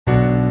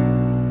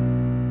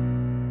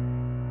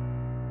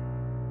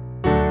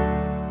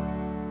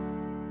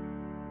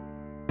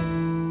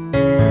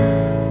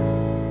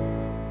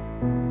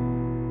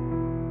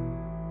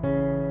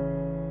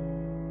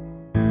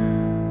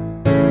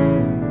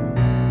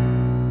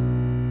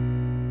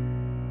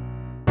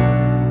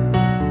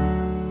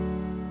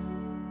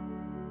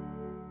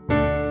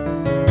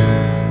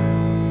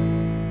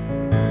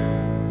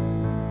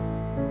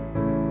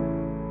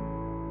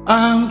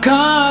I'm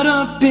caught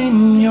up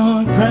in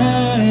your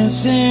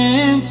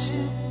presence.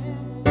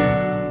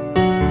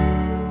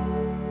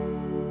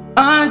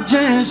 I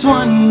just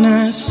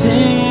wanna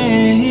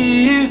sit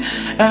here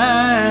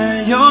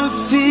at your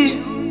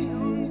feet.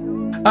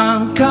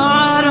 I'm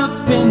caught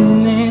up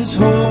in this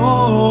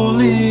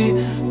holy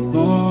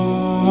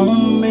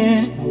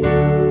moment.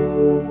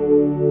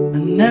 I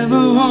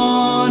never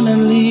wanna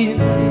leave.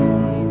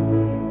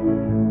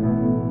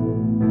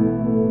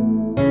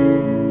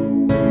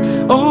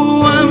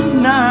 Oh,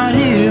 I'm not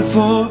here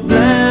for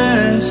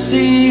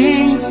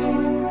blessings.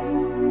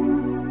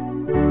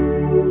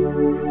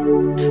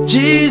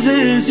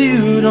 Jesus,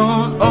 you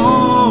don't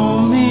owe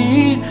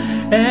me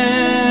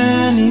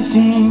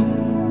anything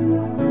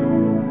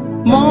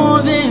more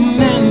than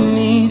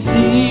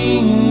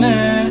anything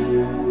that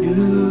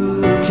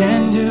you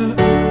can do.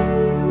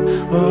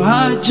 Oh,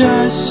 I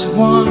just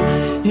want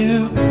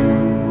you.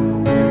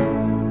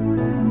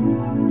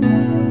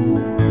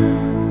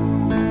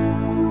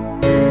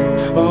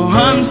 Oh,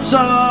 I'm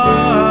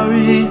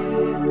sorry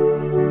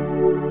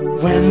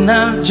when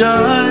I've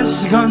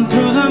just gone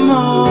through the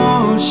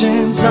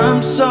motions.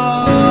 I'm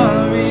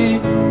sorry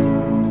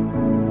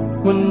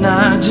when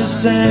I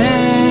just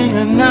sang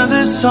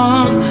another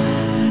song.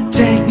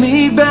 Take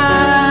me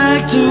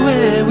back to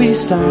where we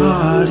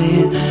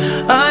started.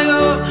 I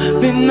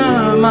open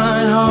up my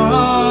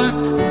heart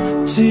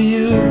to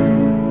you.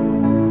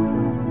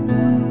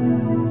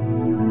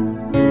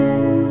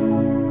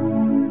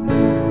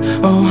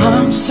 Oh,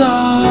 I'm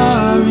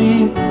sorry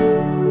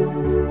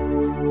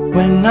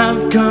when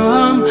I've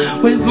come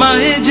with my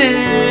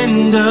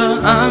agenda.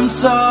 I'm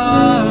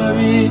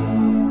sorry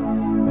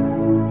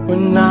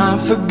when I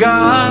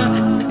forgot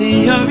that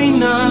you're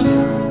enough.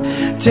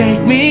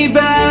 Take me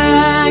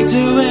back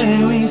to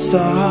where we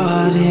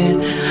started.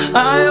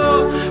 I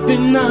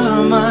open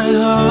up my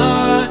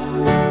heart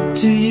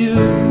to you.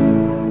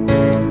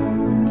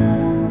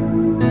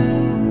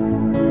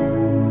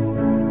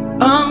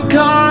 I'm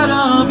caught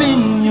up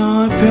in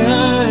your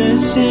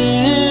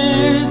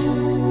presence.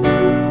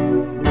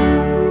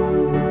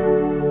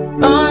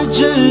 I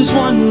just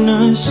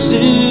wanna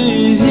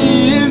sit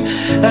here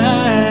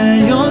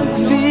at your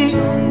feet.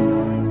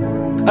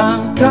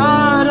 I'm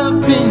caught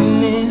up in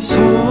this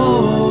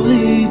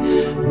holy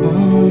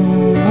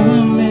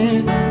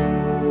moment.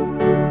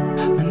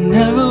 I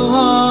never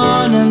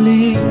wanna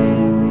leave.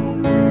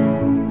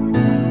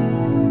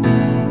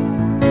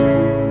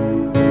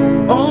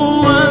 Oh,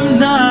 I'm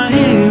not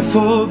here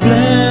for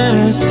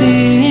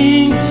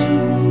blessings.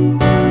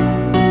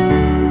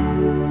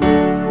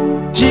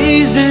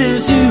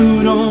 Jesus,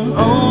 you don't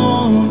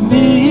owe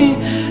me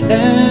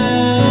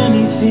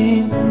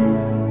anything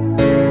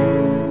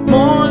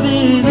more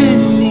than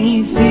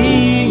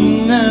anything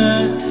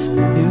that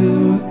you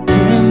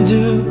can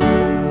do.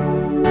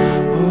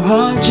 Oh,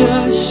 I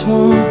just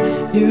want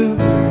you.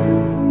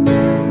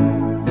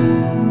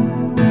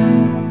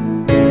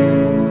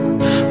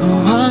 Oh,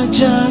 I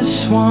just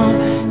want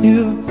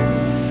you.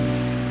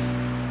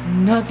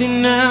 Nothing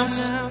else.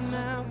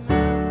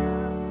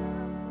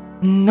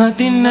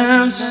 Nothing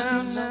else.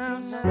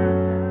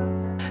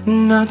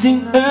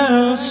 Nothing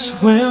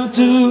else will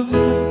do.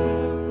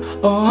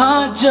 Oh,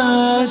 I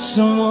just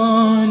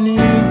want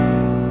you.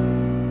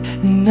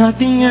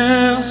 Nothing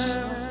else.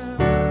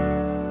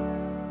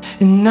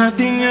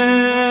 Nothing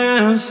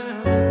else.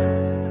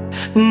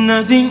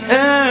 Nothing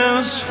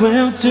else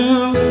will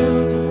do.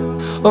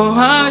 Oh,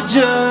 I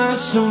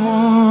just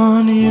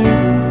want you.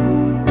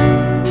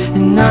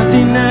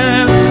 Nothing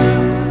else.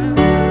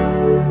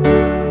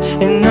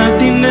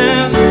 Nothing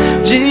else.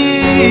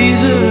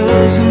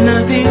 Jesus,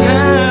 nothing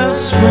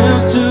else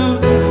will do.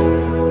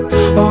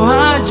 Oh, I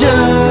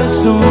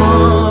just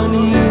want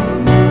you.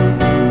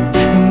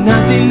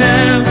 Nothing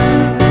else.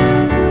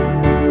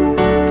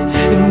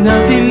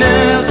 Nothing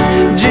else.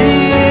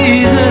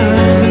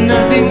 Jesus,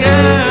 nothing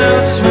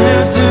else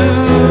will do.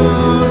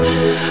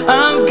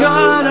 I'm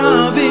caught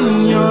up in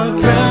your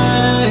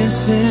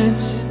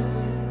presence.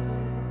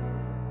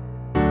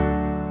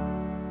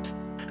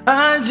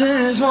 I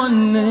just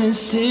wanna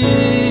sit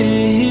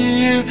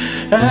here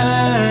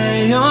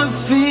at your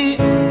feet.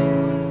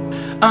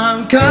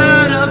 I'm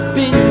caught up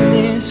in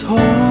this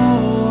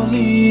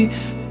holy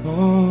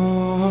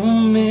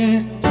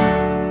moment.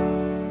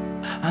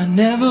 I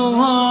never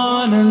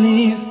wanna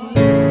leave.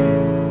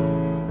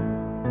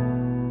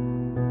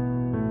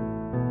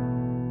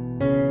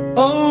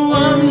 Oh,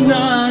 I'm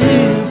not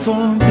here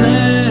for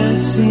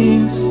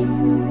blessings.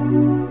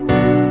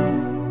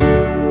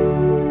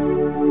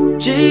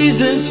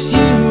 Jesus,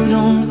 you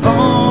don't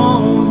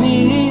owe me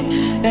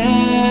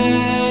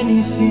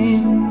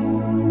anything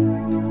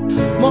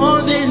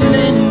more than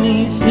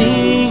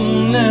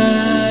anything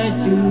that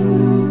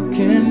you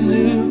can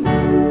do.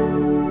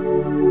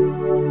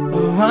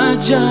 Oh, I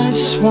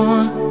just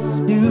want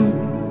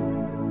you.